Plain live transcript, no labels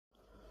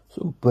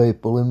Some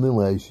people in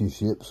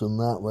relationships and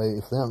that way,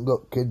 if they haven't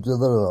got kids of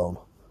their own,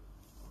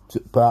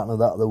 to partner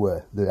that the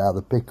way, they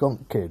either pick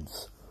on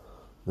kids,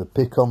 they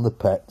pick on the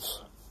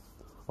pets,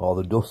 or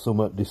they do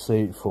something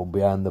deceitful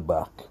behind the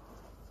back,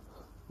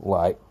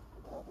 like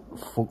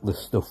fuck the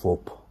stuff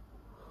up,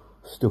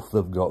 stuff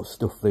they've got,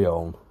 stuff they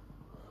own.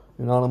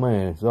 You know what I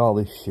mean? It's all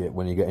this shit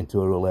when you get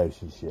into a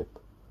relationship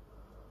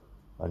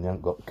and you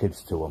haven't got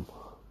kids to them,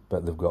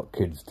 but they've got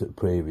kids to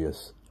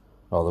previous,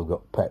 or they've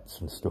got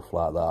pets and stuff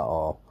like that,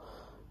 or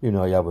you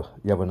know, you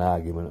have an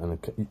argument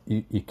and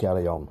you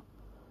carry on,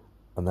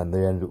 and then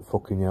they end up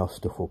fucking your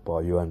stuff up,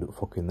 or you end up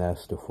fucking their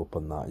stuff up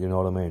and that. You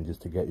know what I mean?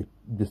 Just to get you,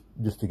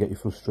 just to get your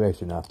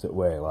frustration out of the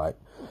way, like.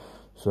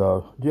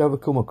 So, do you ever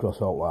come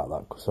across out like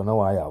that? Because I know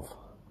I have.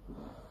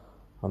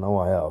 I know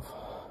I have.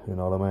 You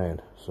know what I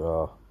mean?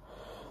 So,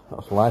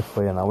 that's life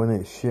for you now,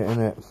 innit? It's shit,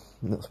 innit?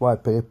 And that's why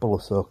people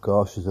are so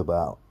cautious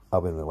about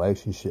having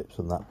relationships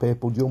and that.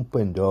 People jump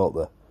in, don't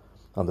they?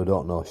 And they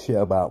don't know shit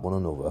about one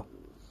another.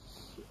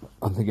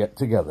 And they get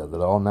together,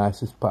 they're all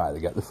nice as pie, they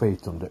get their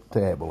feet under the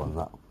table and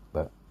that.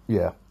 But,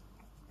 yeah.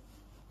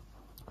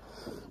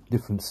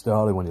 Different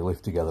story when you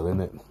live together,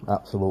 innit?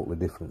 Absolutely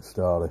different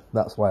story.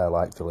 That's why I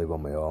like to live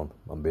on my own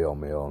and be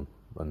on my own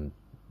and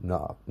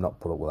not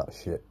put up with that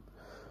shit.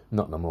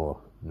 Not no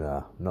more.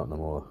 Nah, not no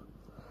more.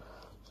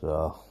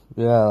 So,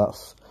 yeah,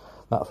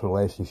 that's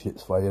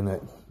relationships for you,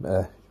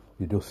 innit?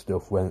 You do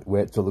stuff,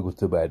 wait till they go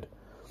to bed.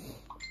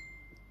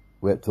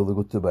 Wait till they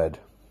go to bed.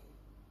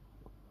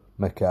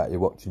 Make out you're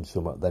watching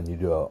something, then you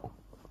don't.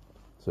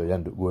 So you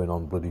end up going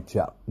on bloody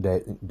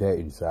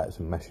dating sites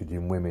and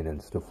messaging women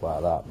and stuff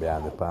like that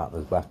behind the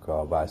partner's back,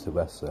 or vice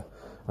versa,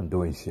 and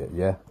doing shit,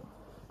 yeah?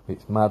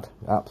 It's mad,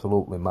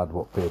 absolutely mad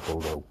what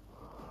people do.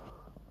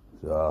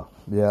 So,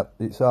 yeah,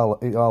 it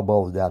all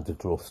boils down to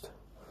trust.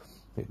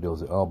 It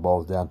does, it all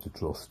boils down to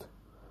trust.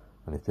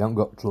 And if you haven't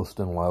got trust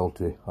and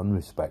loyalty and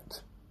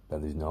respect,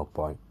 then there's no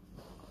point.